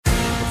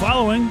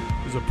following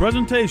is a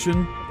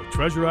presentation of the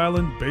Treasure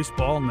Island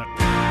Baseball Network.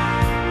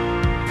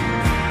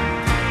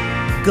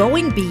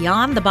 Going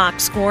beyond the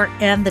box score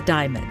and the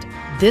diamond.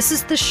 This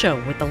is the show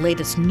with the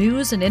latest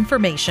news and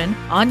information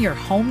on your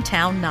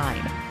hometown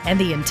Nine and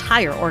the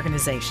entire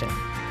organization.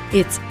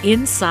 It's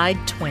Inside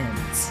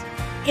Twins.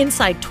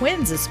 Inside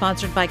Twins is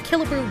sponsored by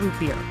Killebrew Root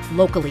Beer,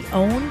 locally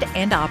owned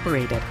and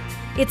operated.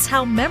 It's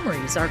how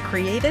memories are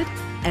created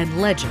and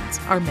legends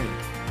are made.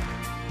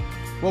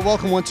 Well,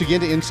 welcome once again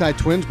to Inside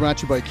Twins, brought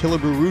to you by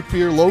Killebrew Root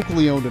Beer,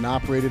 locally owned and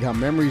operated. How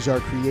memories are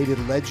created,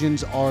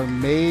 legends are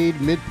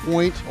made.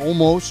 Midpoint,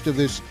 almost, of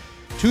this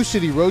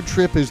two-city road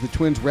trip as the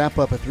Twins wrap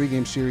up a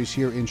three-game series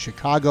here in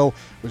Chicago.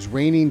 It was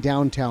raining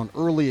downtown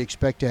early.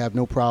 Expect to have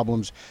no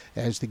problems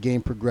as the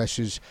game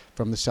progresses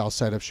from the south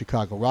side of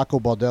Chicago. Rocco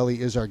Baldelli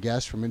is our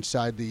guest from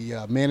inside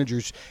the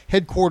manager's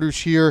headquarters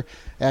here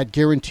at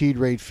Guaranteed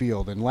Rate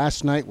Field. And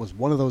last night was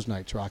one of those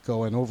nights,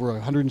 Rocco, and over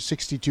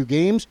 162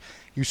 games.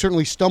 You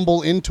certainly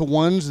stumble into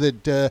ones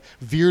that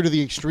veer to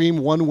the extreme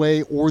one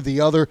way or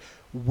the other.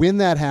 When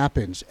that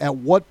happens, at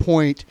what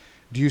point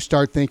do you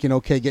start thinking,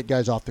 okay, get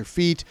guys off their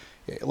feet?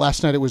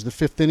 Last night it was the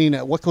fifth inning.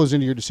 What goes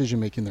into your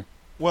decision-making there?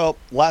 Well,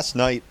 last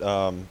night,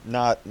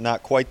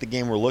 not quite the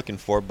game we're looking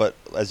for, but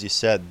as you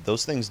said,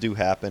 those things do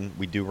happen.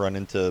 We do run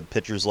into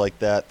pitchers like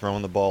that,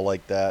 throwing the ball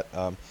like that.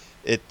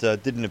 It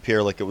didn't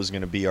appear like it was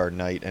going to be our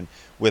night. And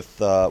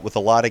with a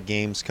lot of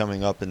games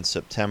coming up in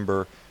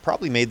September,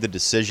 probably made the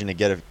decision to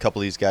get a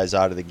couple of these guys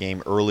out of the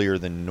game earlier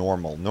than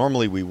normal.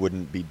 Normally we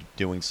wouldn't be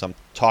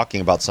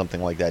talking about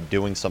something like that,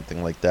 doing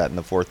something like that in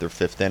the fourth or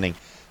fifth inning.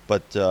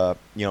 But,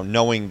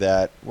 knowing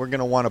that we're going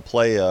to want to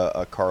play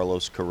a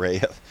Carlos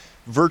Correa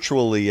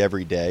virtually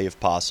every day, if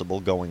possible,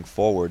 going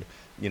forward,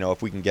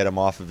 if we can get him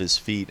off of his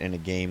feet in a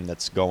game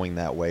that's going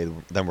that way,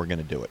 then we're going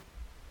to do it.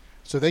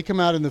 So they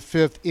come out in the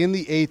fifth. In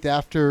the eighth,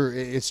 after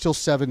it's still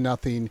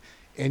 7-0,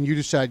 and you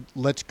decide,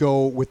 let's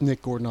go with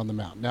Nick Gordon on the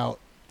mound. Now,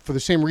 for the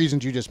same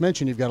reasons you just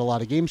mentioned, you've got a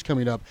lot of games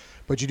coming up,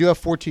 but you do have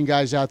 14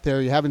 guys out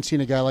there. You haven't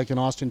seen a guy like an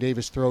Austin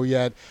Davis throw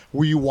yet.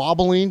 Were you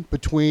wobbling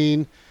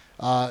between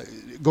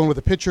going with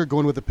a pitcher,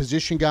 going with a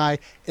position guy,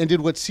 and did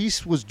what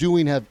Cease was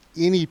doing have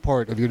any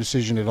part of your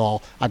decision at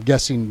all? I'm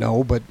guessing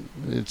no, but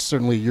it's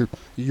certainly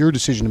your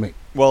decision to make.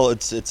 Well,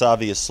 it's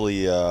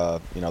obviously,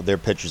 their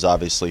pitcher's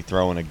obviously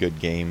throwing a good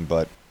game,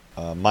 but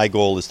my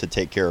goal is to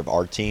take care of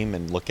our team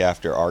and look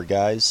after our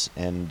guys,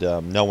 and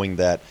knowing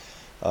that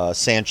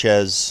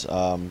Sanchez,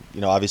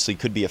 obviously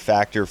could be a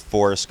factor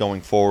for us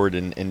going forward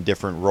in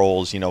different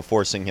roles,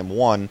 forcing him,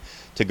 one,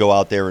 to go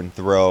out there and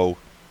throw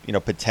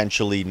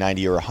potentially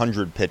 90 or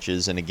 100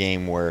 pitches in a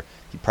game where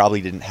he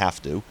probably didn't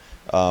have to.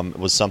 It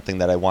was something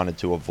that I wanted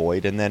to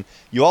avoid. And then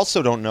you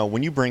also don't know,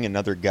 when you bring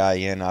another guy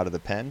in out of the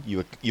pen,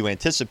 you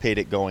anticipate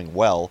it going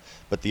well,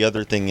 but the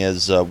other thing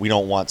is we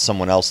don't want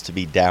someone else to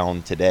be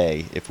down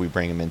today if we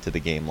bring him into the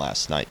game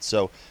last night.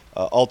 So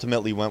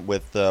ultimately went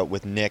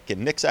with Nick,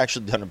 and Nick's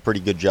actually done a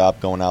pretty good job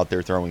going out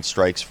there throwing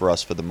strikes for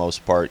us for the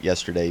most part.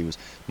 Yesterday he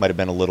might have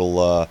been a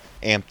little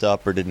amped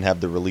up or didn't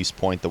have the release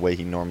point the way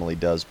he normally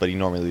does, but he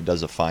normally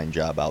does a fine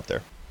job out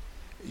there.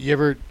 You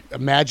ever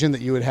imagine that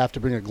you would have to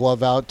bring a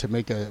glove out to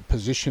make a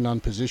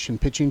position-on-position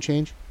pitching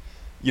change?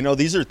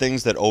 These are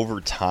things that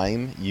over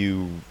time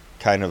you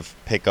kind of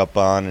pick up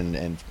on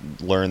and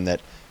learn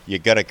that you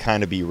got to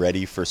kind of be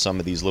ready for some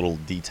of these little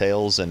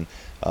details. And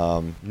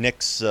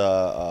Nick's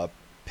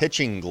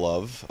pitching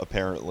glove,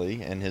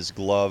 apparently, and his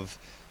glove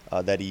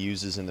that he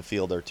uses in the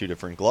field are two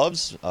different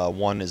gloves.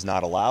 One is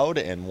not allowed,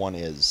 and one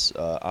is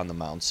on the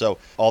mound. So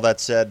all that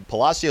said,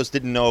 Palacios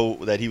didn't know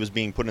that he was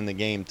being put in the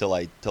game till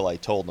I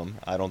told him.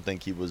 I don't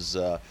think he was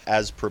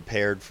as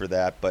prepared for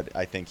that, but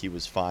I think he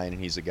was fine,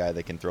 and he's a guy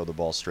that can throw the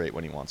ball straight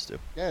when he wants to.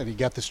 Yeah, and he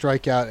got the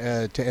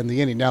strikeout to end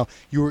the inning. Now,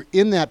 you were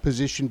in that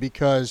position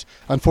because,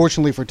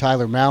 unfortunately for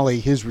Tyler Mahle,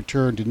 his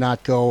return did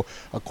not go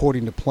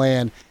according to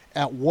plan.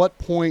 At what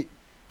point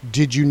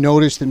did you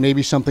notice that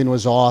maybe something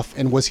was off,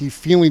 and was he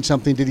feeling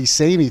something? Did he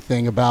say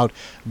anything about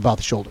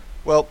the shoulder?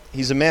 Well,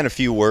 he's a man of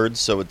few words,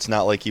 so it's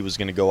not like he was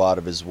going to go out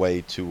of his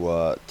way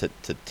to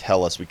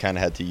tell us. We kind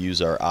of had to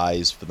use our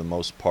eyes for the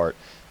most part.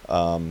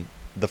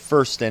 The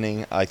first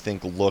inning, I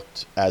think,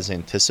 looked as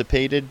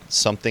anticipated,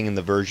 something in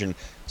the version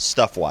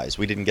stuff-wise.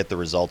 We didn't get the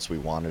results we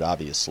wanted,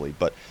 obviously,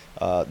 but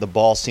the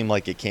ball seemed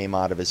like it came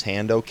out of his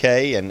hand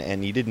okay,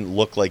 and he didn't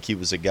look like he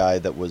was a guy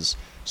that was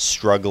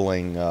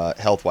struggling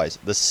health-wise.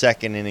 The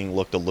second inning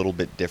looked a little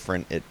bit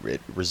different.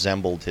 It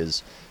resembled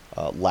his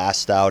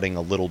last outing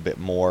a little bit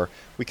more.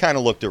 We kind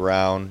of looked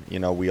around.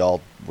 We all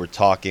were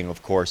talking,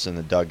 of course, in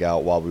the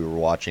dugout while we were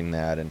watching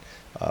that, and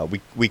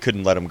we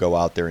couldn't let him go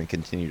out there and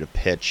continue to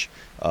pitch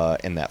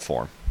in that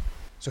form.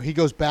 So he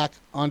goes back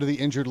onto the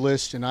injured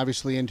list, and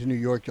obviously into New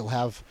York you'll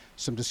have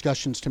some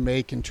discussions to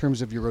make in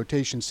terms of your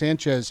rotation.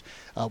 Sanchez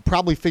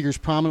probably figures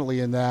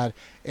prominently in that,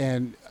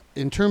 and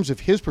in terms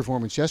of his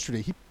performance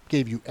yesterday, he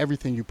gave you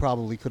everything you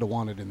probably could have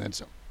wanted and then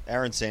some.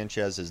 Aaron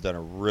Sanchez has done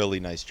a really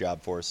nice job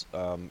for us.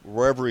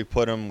 Wherever we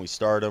put him, we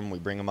start him, we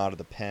bring him out of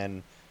the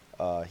pen,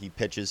 he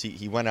pitches.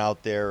 He went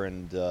out there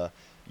and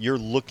you're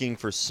looking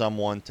for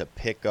someone to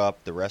pick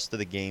up the rest of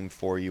the game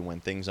for you when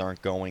things aren't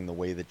going the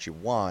way that you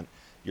want.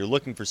 You're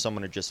looking for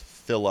someone to just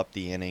fill up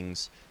the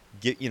innings.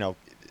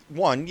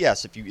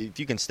 Yes, if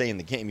you can stay in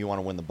the game, you want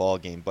to win the ball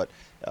game. But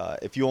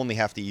if you only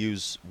have to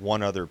use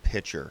one other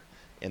pitcher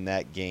in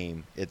that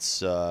game,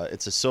 it's a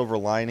silver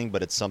lining,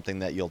 but it's something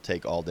that you'll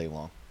take all day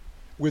long.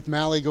 With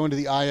Mahle going to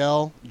the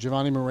IL,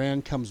 Giovanni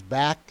Moran comes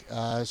back.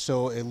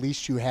 So at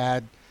least you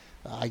had,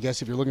 I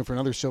guess if you're looking for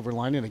another silver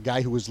lining, a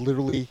guy who was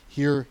literally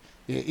here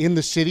in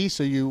the city,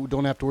 so you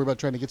don't have to worry about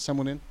trying to get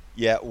someone in.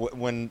 Yeah,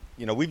 when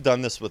we've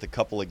done this with a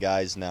couple of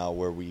guys now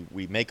where we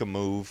make a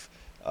move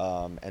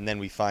and then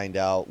we find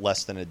out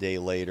less than a day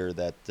later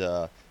that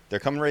they're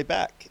coming right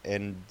back.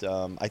 And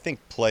I think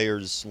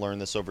players learn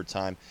this over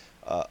time.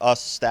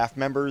 Us staff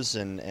members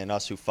and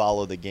us who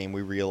follow the game,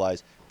 we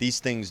realize these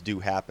things do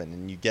happen,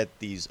 and you get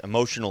these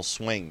emotional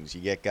swings.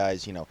 You get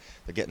guys,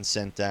 they're getting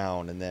sent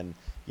down, and then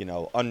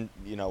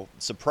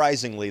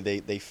surprisingly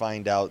they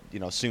find out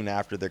soon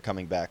after they're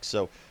coming back.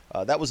 So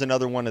that was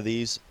another one of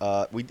these.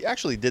 We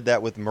actually did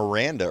that with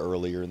Miranda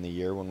earlier in the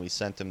year when we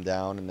sent him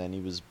down, and then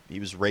he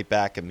was right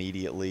back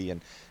immediately.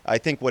 And I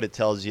think what it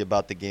tells you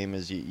about the game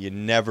is you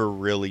never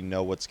really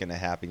know what's going to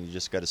happen. You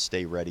just got to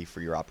stay ready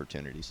for your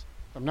opportunities.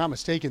 If I'm not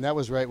mistaken, that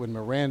was right when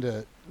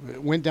Miranda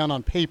went down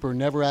on paper,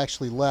 never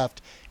actually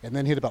left, and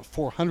then hit about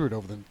 400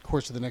 over the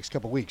course of the next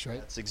couple of weeks, right?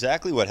 That's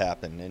exactly what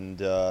happened. And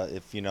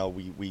if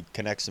we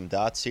connect some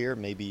dots here,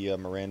 maybe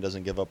Miranda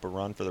doesn't give up a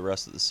run for the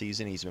rest of the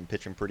season. He's been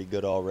pitching pretty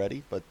good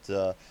already,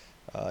 but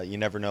you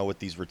never know with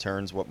these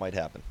returns what might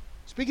happen.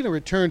 Speaking of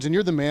returns, and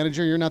you're the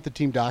manager, you're not the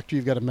team doctor.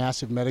 You've got a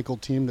massive medical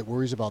team that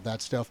worries about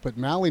that stuff. But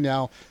Mahle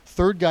now,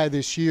 third guy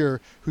this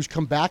year who's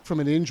come back from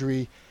an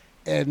injury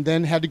and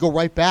then had to go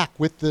right back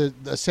with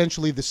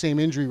essentially the same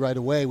injury right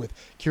away with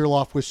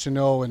Kirilloff, with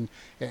Sano, and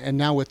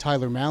now with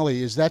Tyler Mahle.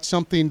 Is that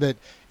something that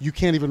you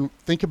can't even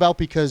think about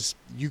because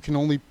you can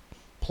only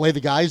play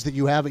the guys that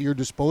you have at your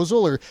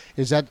disposal, or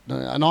is that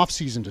an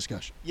off-season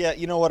discussion? Yeah,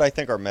 you know what? I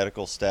think our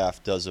medical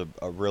staff does a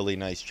really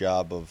nice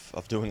job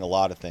of doing a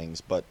lot of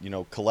things, but,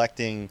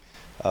 collecting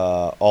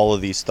all of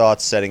these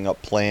thoughts, setting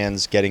up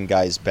plans, getting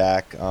guys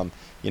back.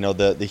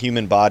 The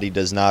human body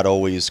does not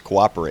always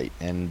cooperate,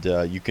 and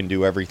you can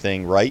do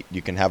everything right.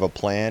 You can have a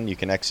plan. You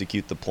can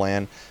execute the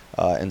plan.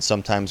 And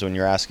sometimes when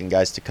you're asking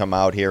guys to come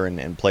out here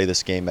and play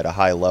this game at a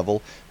high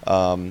level,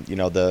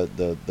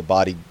 the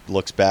body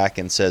looks back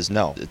and says,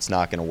 no, it's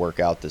not going to work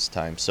out this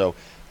time. So,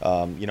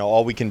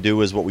 all we can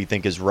do is what we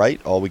think is right.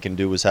 All we can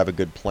do is have a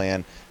good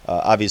plan.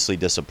 Obviously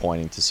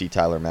disappointing to see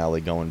Tyler Mahle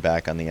going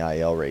back on the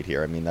IL right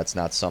here. I mean, that's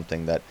not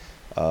something that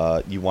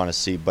you want to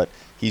see, but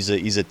he's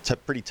a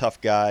pretty tough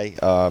guy.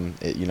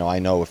 I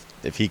know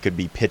if he could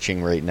be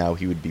pitching right now,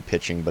 he would be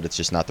pitching, but it's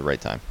just not the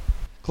right time.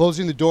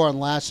 Closing the door on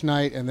last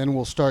night, and then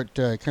we'll start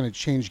kind of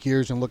change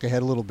gears and look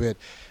ahead a little bit.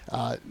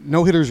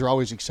 No-hitters are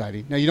always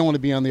exciting. Now, you don't want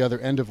to be on the other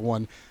end of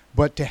one,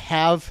 but to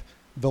have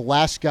the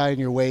last guy in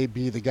your way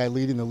be the guy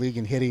leading the league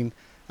in hitting,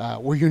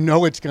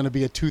 where it's going to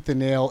be a tooth and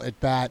nail at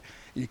bat,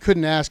 you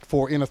couldn't ask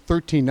for, in a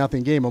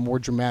 13-0 game, a more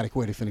dramatic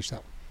way to finish that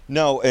one.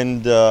 No,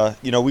 and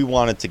we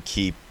wanted to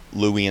keep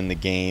Louis in the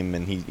game,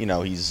 and he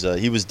was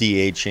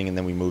DHing, and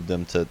then we moved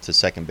him to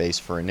second base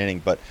for an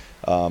inning. But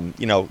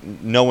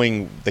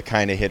knowing the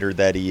kind of hitter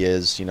that he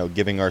is,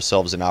 giving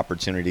ourselves an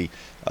opportunity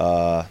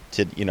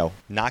to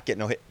not get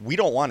no hit. We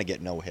don't want to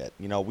get no hit.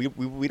 We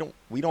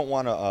don't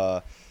want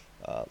to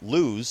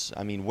lose.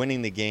 I mean,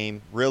 winning the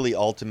game really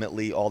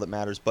ultimately all that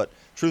matters. But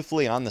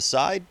truthfully, on the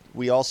side,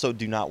 we also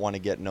do not want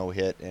to get no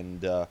hit,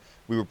 and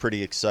we were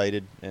pretty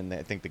excited, and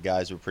I think the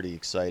guys were pretty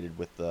excited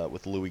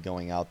with Louis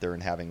going out there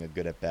and having a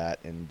good at bat.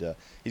 And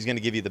he's going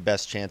to give you the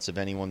best chance of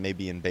anyone,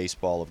 maybe in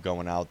baseball, of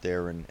going out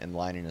there and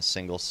lining a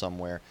single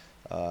somewhere.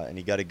 And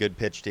he got a good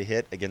pitch to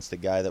hit against a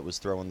guy that was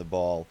throwing the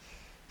ball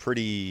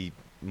pretty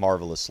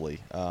marvelously,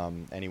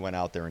 and he went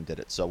out there and did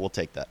it. So we'll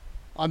take that.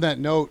 On that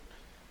note,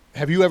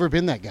 have you ever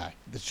been that guy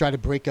that's tried to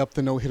break up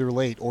the no-hitter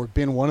late, or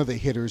been one of the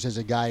hitters as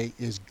a guy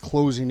is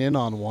closing in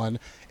on one?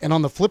 And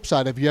on the flip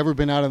side, have you ever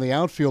been out in the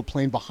outfield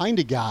playing behind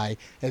a guy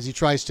as he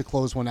tries to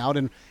close one out?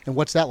 And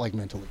what's that like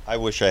mentally? I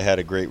wish I had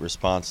a great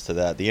response to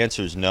that. The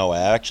answer is no. I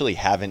actually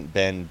haven't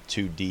been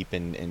too deep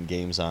in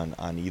games on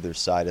either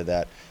side of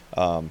that.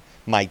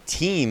 My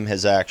team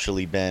has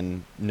actually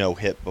been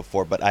no-hit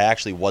before, but I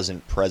actually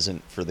wasn't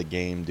present for the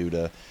game due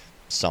to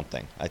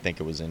something. I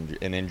think it was an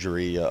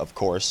injury, of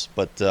course,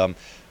 but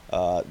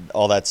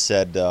all that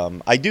said,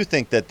 I do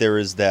think that there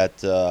is that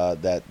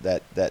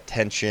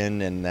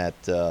tension and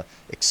that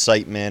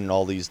excitement and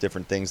all these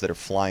different things that are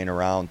flying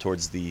around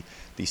towards the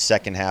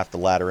second half, the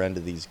latter end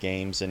of these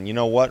games. And you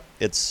know what?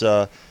 It's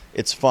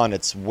fun.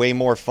 It's way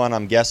more fun,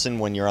 I'm guessing,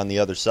 when you're on the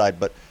other side.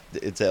 But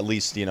it's at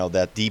least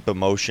that deep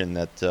emotion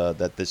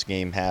that this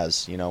game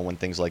has. When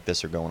things like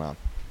this are going on.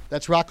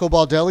 That's Rocco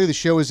Baldelli. The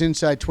show is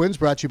Inside Twins,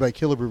 brought to you by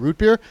Killebrew Root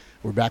Beer.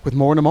 We're back with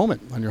more in a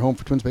moment on your home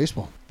for Twins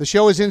baseball. The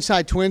show is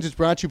Inside Twins. It's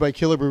brought to you by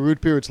Killebrew Root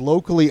Beer. It's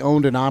locally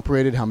owned and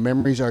operated. How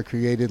memories are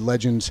created,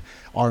 legends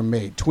are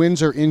made.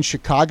 Twins are in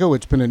Chicago.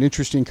 It's been an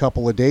interesting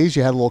couple of days.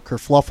 You had a little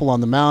kerfluffle on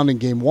the mound in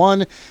Game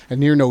 1, a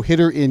near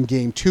no-hitter in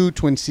Game 2.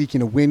 Twins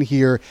seeking a win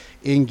here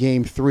in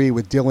Game 3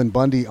 with Dylan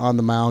Bundy on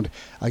the mound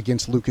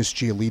against Lucas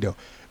Giolito.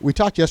 We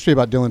talked yesterday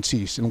about Dylan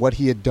Cease and what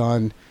he had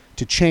done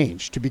to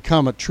change, to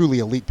become a truly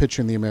elite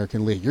pitcher in the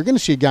American League. You're going to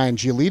see a guy in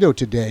Giolito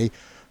today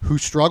who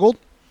struggled,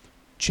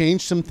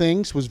 changed some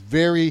things, was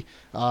very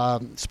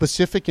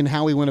specific in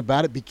how he went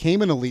about it,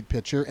 became an elite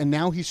pitcher, and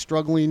now he's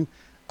struggling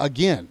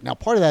again. Now,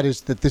 part of that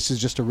is that this is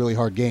just a really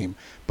hard game.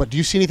 But do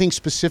you see anything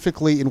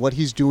specifically in what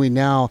he's doing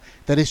now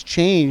that has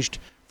changed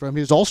from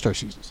his All-Star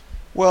seasons?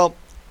 Well,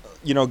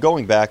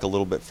 going back a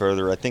little bit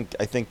further, I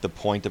think the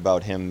point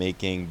about him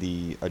making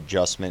the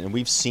adjustment, and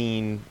we've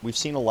seen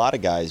a lot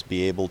of guys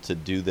be able to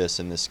do this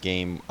in this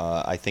game.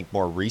 I think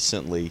more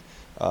recently,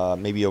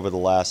 maybe over the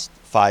last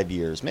 5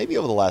 years, maybe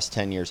over the last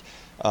 10 years,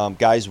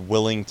 guys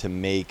willing to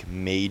make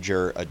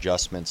major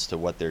adjustments to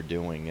what they're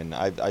doing. And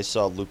I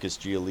saw Lucas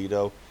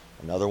Giolito,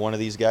 another one of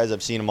these guys.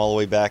 I've seen him all the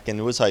way back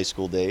into his high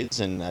school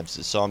days, and I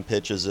saw him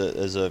pitch as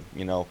a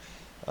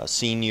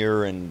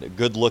senior and a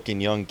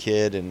good-looking young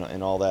kid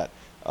and all that.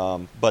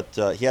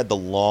 But he had the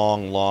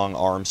long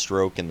arm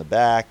stroke in the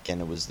back,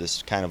 and it was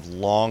this kind of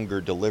longer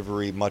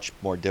delivery, much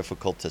more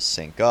difficult to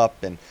sync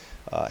up, and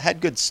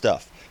had good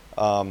stuff.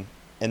 And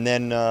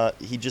then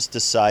he just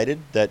decided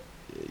that,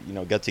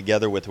 got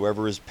together with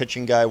whoever his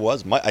pitching guy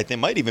was. I think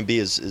might even be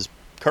his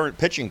current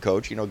pitching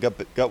coach.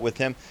 Got with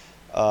him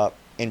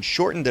and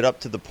shortened it up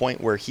to the point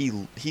where he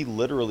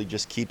literally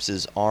just keeps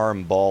his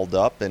arm balled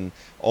up and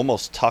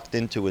almost tucked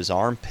into his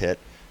armpit,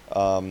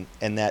 and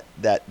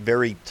that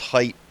very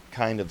tight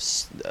kind of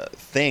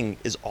thing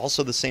is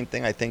also the same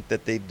thing I think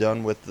that they've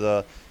done with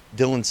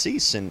Dylan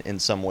Cease in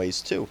some ways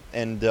too.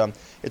 And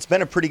it's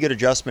been a pretty good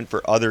adjustment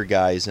for other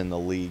guys in the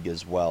league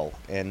as well.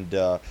 And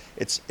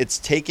it's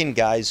taken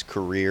guys'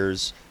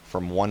 careers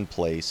from one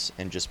place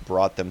and just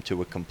brought them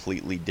to a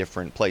completely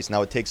different place.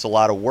 Now, it takes a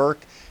lot of work,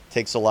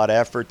 takes a lot of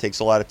effort, takes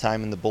a lot of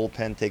time in the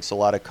bullpen, takes a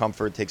lot of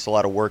comfort, takes a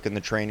lot of work in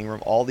the training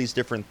room. All these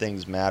different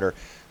things matter.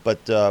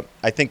 But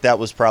I think that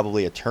was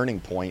probably a turning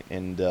point,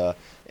 and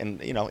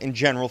in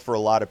general for a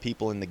lot of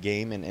people in the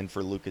game, and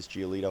for Lucas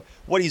Giolito,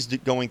 what he's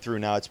going through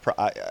now,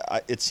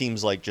 it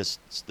seems like just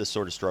the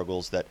sort of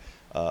struggles that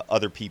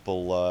other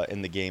people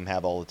in the game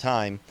have all the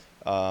time.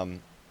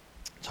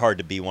 It's hard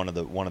to be one of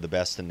the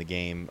best in the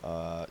game,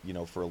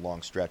 for a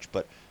long stretch.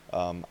 But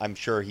I'm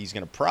sure he's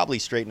going to probably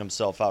straighten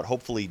himself out.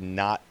 Hopefully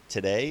not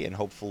today, and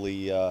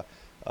hopefully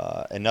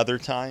another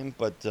time.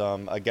 But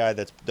a guy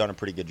that's done a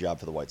pretty good job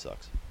for the White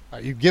Sox.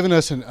 You've given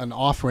us an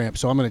off-ramp,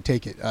 so I'm going to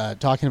take it.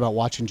 Talking about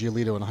watching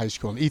Giolito in high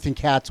school. And Ethan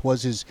Katz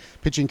was his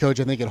pitching coach,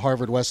 I think, at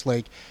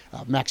Harvard-Westlake.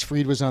 Max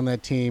Fried was on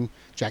that team.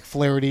 Jack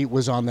Flaherty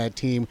was on that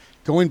team.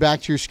 Going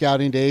back to your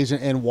scouting days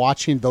and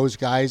watching those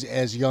guys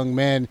as young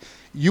men,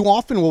 you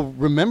often will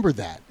remember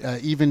that,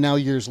 even now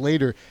years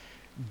later.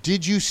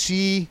 Did you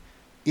see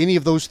any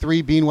of those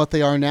three being what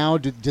they are now?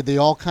 Did they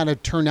all kind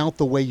of turn out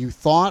the way you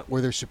thought?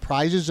 Were there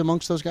surprises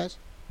amongst those guys?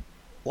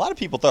 A lot of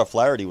people thought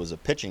Flaherty was a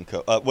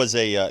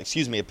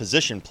a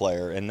position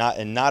player and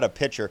not a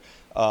pitcher.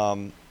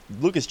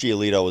 Lucas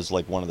Giolito was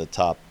like one of the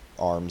top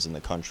arms in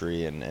the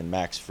country, and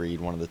Max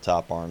Fried, one of the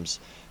top arms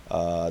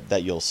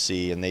that you'll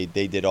see. And they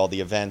did all the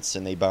events,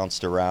 and they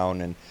bounced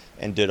around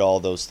and did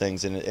all those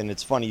things. And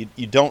it's funny,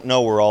 you don't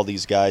know where all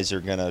these guys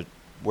are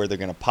where they're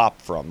gonna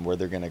pop from, where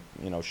they're gonna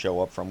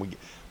show up from.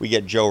 We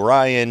get Joe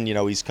Ryan,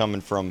 he's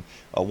coming from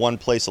one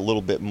place a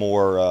little bit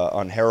more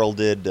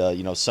unheralded.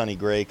 Sonny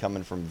Gray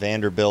coming from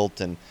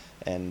Vanderbilt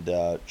and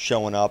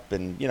showing up,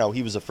 and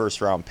he was a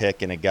first-round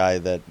pick and a guy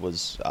that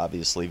was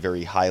obviously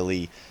very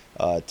highly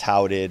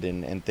touted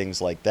and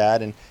things like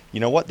that. And you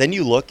know what? Then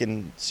you look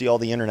and see all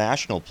the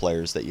international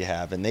players that you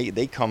have, and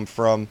they come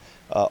from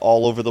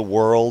all over the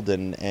world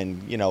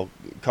and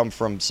come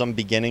from some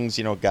beginnings.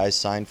 Guys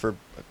signed for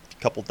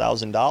couple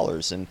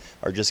 $1,000s and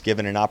are just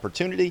given an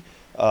opportunity.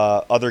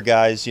 Other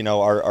guys,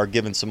 are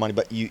given some money,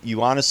 but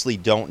you honestly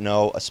don't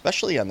know,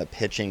 especially on the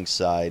pitching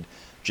side,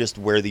 just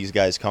where these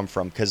guys come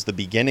from, because the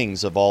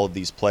beginnings of all of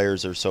these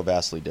players are so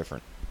vastly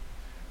different.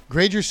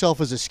 Grade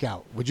yourself as a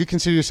scout. Would you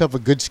consider yourself a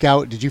good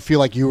scout? Did you feel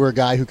like you were a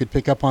guy who could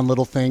pick up on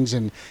little things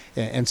and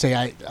say,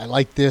 I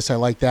like this, I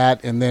like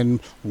that, and then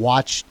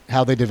watch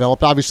how they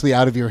developed, obviously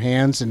out of your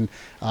hands, and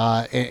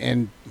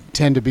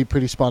tend to be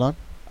pretty spot on?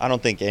 I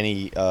don't think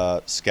any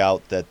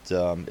scout that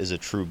is a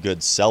true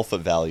good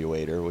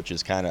self-evaluator, which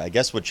is kind of, I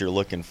guess, what you're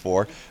looking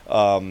for,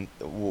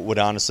 would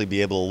honestly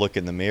be able to look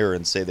in the mirror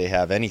and say they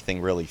have anything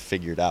really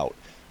figured out.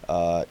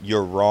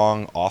 You're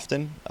wrong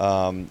often.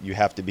 You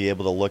have to be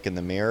able to look in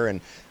the mirror, and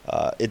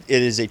it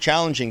is a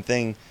challenging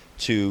thing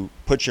to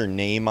put your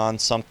name on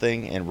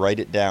something and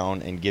write it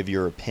down and give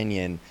your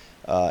opinion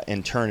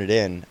and turn it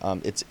in.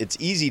 It's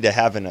easy to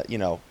have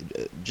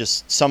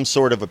just some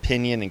sort of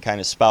opinion and kind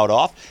of spout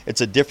off.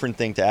 It's a different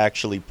thing to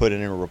actually put it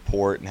in a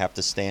report and have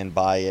to stand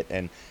by it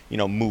and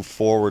move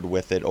forward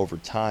with it over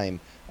time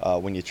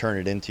when you turn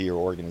it into your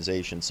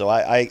organization. So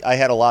I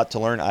had a lot to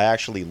learn. I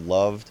actually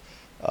loved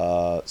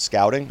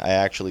scouting. I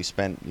actually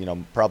spent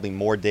probably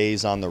more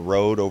days on the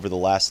road over the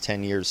last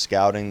 10 years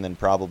scouting than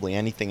probably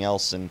anything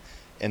else in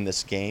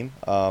this game.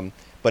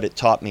 But it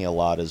taught me a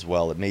lot as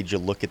well. It made you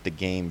look at the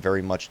game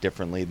very much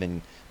differently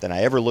than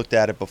I ever looked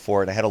at it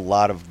before. And I had a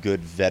lot of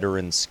good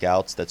veteran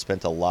scouts that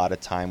spent a lot of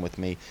time with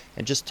me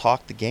and just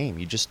talked the game.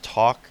 You just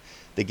talk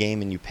the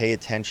game and you pay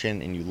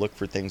attention and you look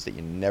for things that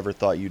you never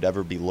thought you'd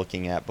ever be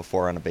looking at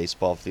before on a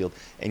baseball field,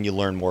 and you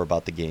learn more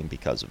about the game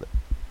because of it.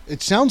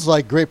 It sounds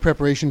like great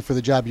preparation for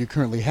the job you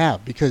currently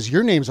have, because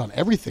your name's on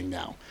everything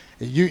now.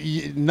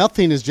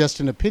 Nothing is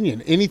just an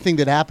opinion. Anything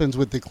that happens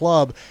with the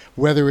club,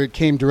 whether it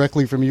came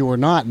directly from you or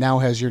not, now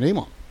has your name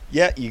on.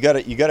 Yeah, you got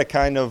to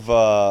kind of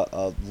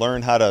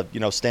learn how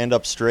to stand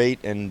up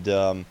straight and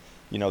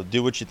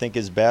do what you think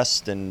is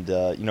best, and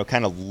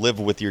kind of live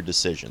with your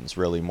decisions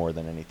really more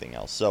than anything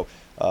else. So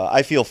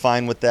I feel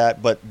fine with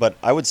that, but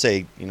I would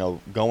say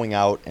going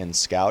out and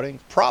scouting,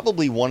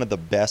 probably one of the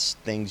best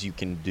things you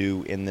can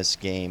do in this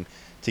game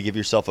to give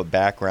yourself a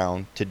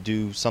background to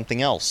do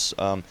something else.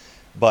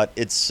 But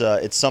it's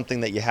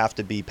something that you have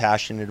to be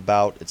passionate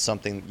about. It's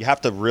something you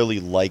have to really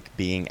like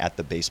being at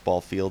the baseball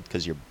field,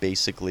 because you're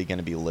basically going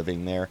to be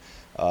living there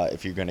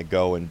if you're going to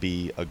go and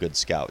be a good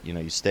scout.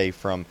 You stay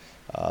from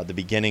the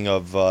beginning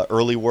of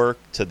early work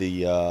to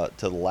the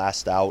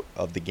last out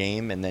of the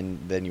game, and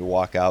then you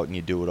walk out and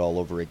you do it all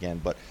over again.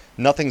 But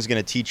nothing's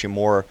going to teach you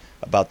more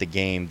about the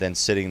game than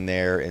sitting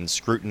there and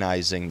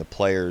scrutinizing the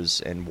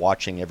players and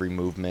watching every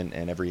movement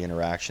and every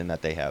interaction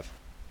that they have.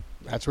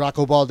 That's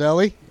Rocco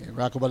Baldelli.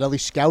 Rocco Baldelli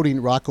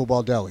scouting Rocco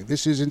Baldelli.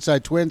 This is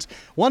Inside Twins.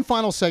 One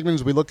final segment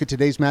as we look at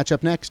today's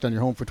matchup next on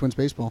your home for Twins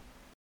baseball.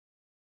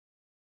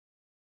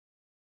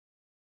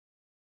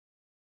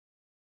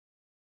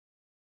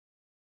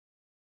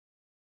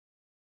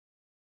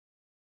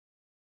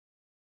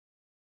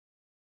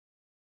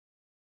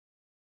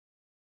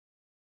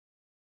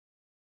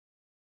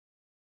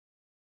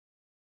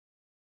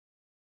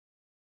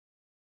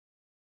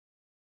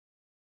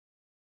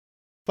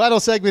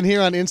 Final segment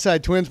here on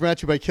Inside Twins, brought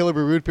to you by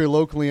Killebrew Root Beer,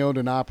 locally owned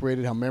and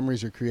operated. How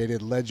memories are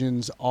created,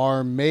 legends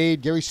are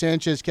made. Gary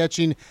Sanchez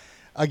catching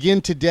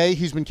again today.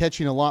 He's been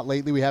catching a lot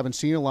lately. We haven't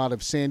seen a lot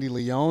of Sandy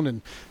Leon,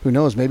 and who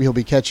knows, maybe he'll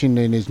be catching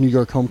in his New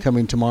York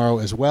homecoming tomorrow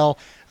as well.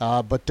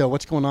 But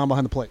what's going on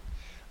behind the plate?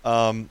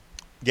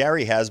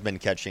 Gary has been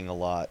catching a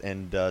lot,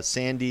 and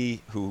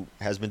Sandy, who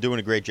has been doing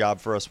a great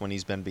job for us when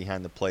he's been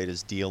behind the plate,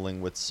 is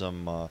dealing with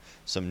some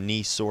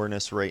knee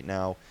soreness right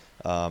now.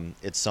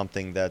 It's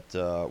something that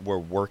we're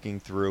working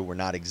through. We're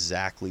not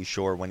exactly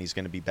sure when he's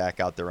going to be back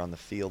out there on the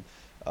field.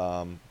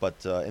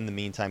 But in the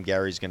meantime,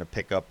 Gary's going to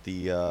pick up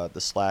the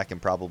slack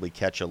and probably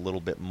catch a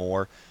little bit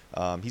more.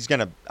 He's going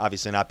to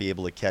obviously not be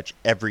able to catch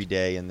every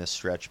day in this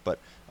stretch, but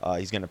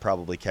he's going to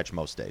probably catch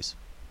most days.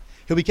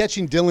 He'll be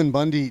catching Dylan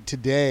Bundy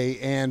today,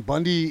 and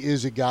Bundy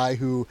is a guy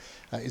who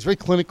is very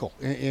clinical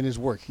in his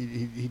work.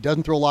 He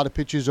doesn't throw a lot of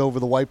pitches over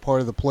the white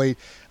part of the plate.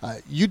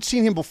 You'd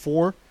seen him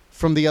before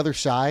from the other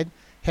side.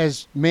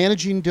 Has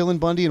managing Dylan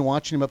Bundy and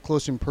watching him up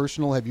close and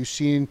personal, have you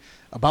seen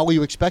about what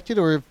you expected,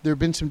 or have there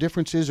been some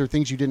differences or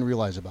things you didn't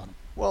realize about him?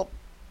 Well,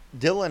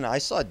 I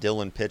saw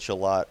Dylan pitch a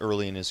lot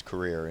early in his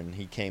career, and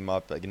he came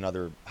up like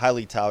another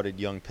highly touted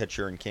young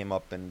pitcher and came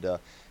up and,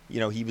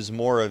 he was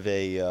more of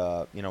a,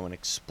 an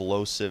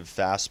explosive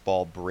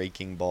fastball,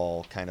 breaking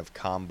ball kind of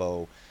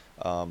combo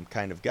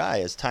kind of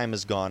guy. As time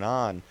has gone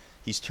on,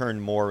 he's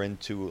turned more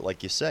into,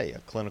 like you say, a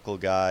clinical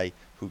guy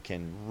who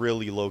can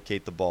really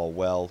locate the ball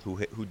well,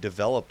 who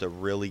developed a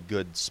really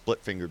good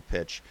split-fingered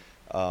pitch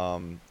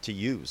to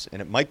use. And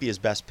it might be his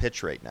best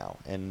pitch right now.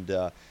 And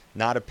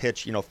not a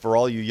pitch, for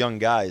all you young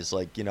guys,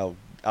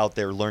 out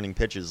there learning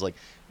pitches,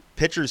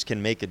 pitchers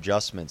can make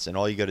adjustments, and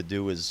all you got to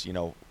do is,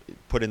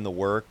 put in the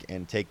work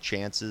and take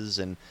chances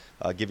and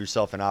give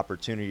yourself an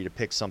opportunity to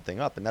pick something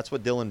up. And that's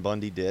what Dylan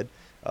Bundy did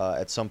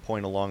at some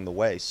point along the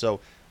way. So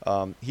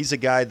he's a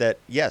guy that,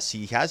 yes,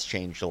 he has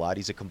changed a lot.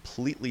 He's a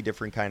completely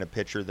different kind of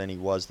pitcher than he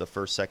was the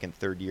first, second,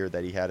 third year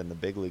that he had in the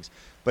big leagues,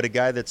 but a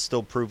guy that's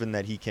still proven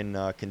that he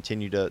can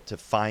continue to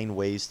find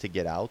ways to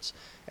get outs,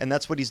 and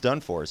that's what he's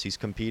done for us. He's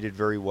competed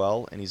very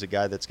well, and he's a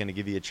guy that's going to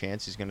give you a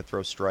chance. He's going to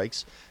throw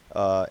strikes,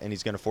 and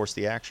he's going to force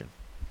the action.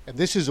 And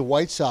this is a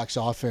White Sox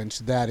offense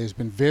that has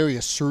been very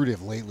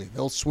assertive lately.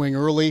 They'll swing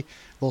early,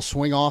 they'll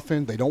swing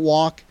often, they don't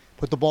walk,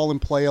 put the ball in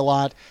play a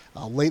lot.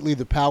 Lately,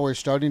 the power is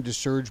starting to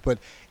surge, but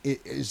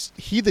is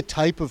he the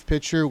type of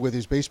pitcher with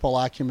his baseball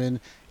acumen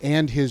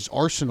and his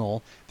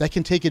arsenal that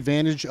can take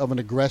advantage of an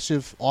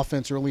aggressive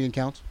offense early in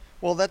counts?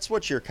 Well, that's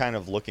what you're kind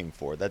of looking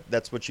for.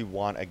 That's what you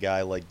want a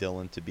guy like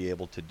Dylan to be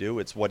able to do.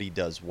 It's what he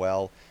does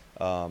well.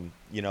 The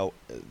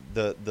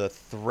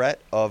threat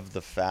of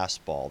the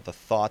fastball, the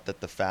thought that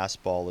the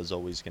fastball is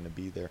always going to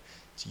be there,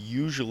 it's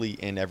usually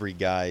in every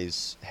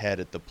guy's head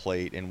at the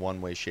plate in one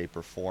way, shape,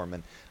 or form.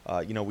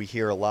 And we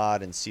hear a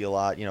lot and see a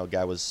lot. A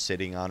guy was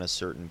sitting on a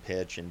certain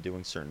pitch and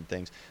doing certain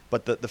things,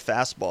 but the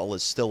fastball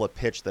is still a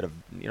pitch that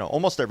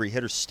almost every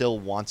hitter still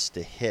wants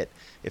to hit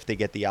if they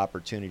get the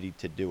opportunity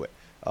to do it.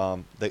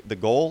 The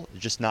goal is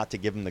just not to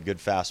give them the good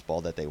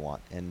fastball that they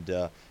want. And,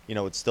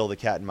 it's still the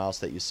cat and mouse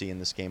that you see in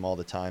this game all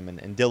the time.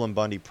 And Dylan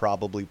Bundy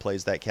probably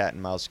plays that cat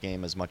and mouse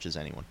game as much as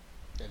anyone.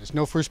 Yeah, there's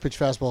no first pitch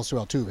fastballs to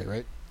Altuve,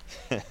 right?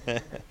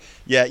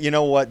 Yeah, you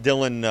know what?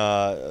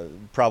 Dylan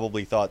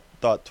probably thought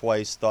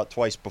twice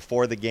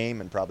before the game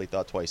and probably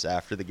thought twice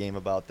after the game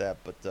about that.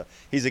 But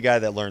he's a guy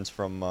that learns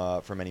from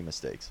any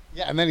mistakes.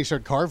 Yeah, and then he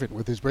started carving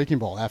with his breaking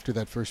ball after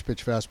that first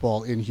pitch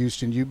fastball in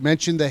Houston. You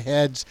mentioned the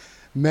heads.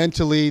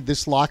 Mentally,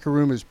 this locker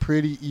room is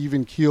pretty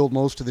even-keeled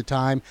most of the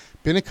time.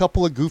 Been a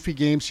couple of goofy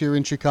games here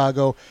in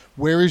Chicago.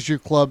 Where is your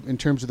club in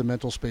terms of the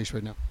mental space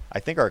right now? I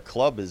think our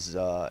club is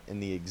in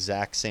the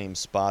exact same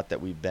spot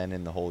that we've been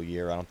in the whole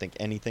year. I don't think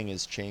anything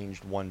has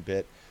changed one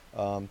bit.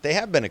 They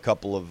have been a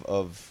couple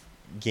of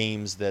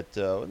games that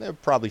they're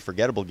probably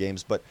forgettable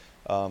games, but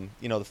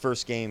the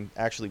first game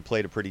actually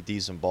played a pretty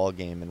decent ball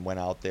game and went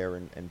out there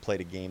and played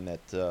a game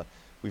that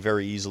we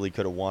very easily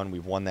could have won.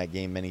 We've won that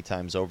game many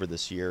times over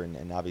this year,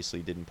 and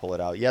obviously didn't pull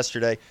it out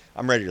yesterday.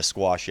 I'm ready to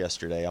squash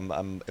yesterday.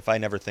 If I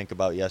never think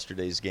about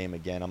yesterday's game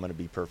again, I'm going to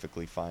be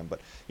perfectly fine.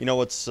 But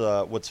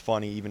what's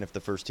funny? Even if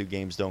the first two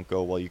games don't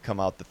go well, you come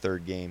out the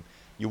third game,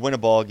 you win a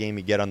ball game,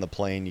 you get on the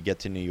plane, you get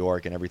to New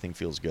York, and everything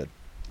feels good.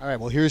 All right,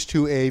 well, here's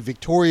to a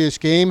victorious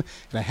game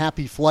and a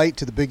happy flight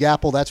to the Big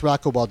Apple. That's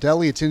Rocco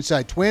Baldelli. It's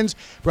Inside Twins,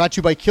 brought to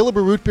you by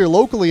Killebrew Root Beer,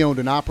 locally owned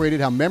and operated.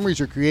 How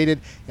memories are created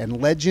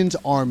and legends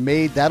are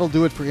made. That'll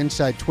do it for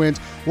Inside Twins.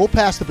 We'll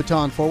pass the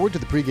baton forward to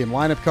the pregame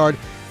lineup card.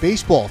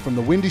 Baseball from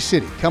the Windy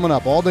City coming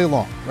up all day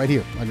long right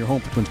here on your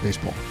home for Twins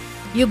baseball.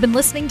 You've been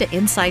listening to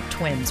Inside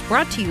Twins,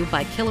 brought to you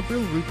by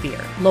Killebrew Root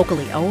Beer,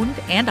 locally owned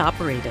and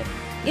operated.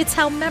 It's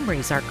how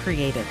memories are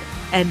created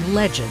and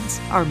legends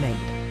are made.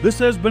 This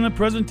has been a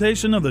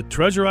presentation of the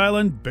Treasure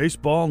Island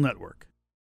Baseball Network.